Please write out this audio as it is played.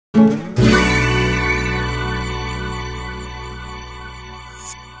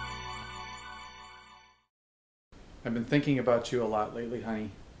I've been thinking about you a lot lately,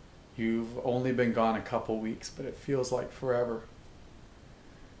 honey. You've only been gone a couple weeks, but it feels like forever.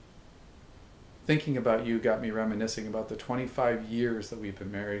 Thinking about you got me reminiscing about the 25 years that we've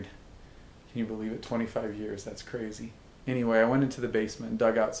been married. Can you believe it? 25 years. That's crazy. Anyway, I went into the basement and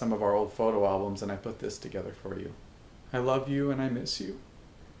dug out some of our old photo albums and I put this together for you. I love you and I miss you.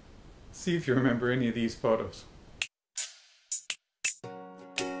 See if you remember any of these photos.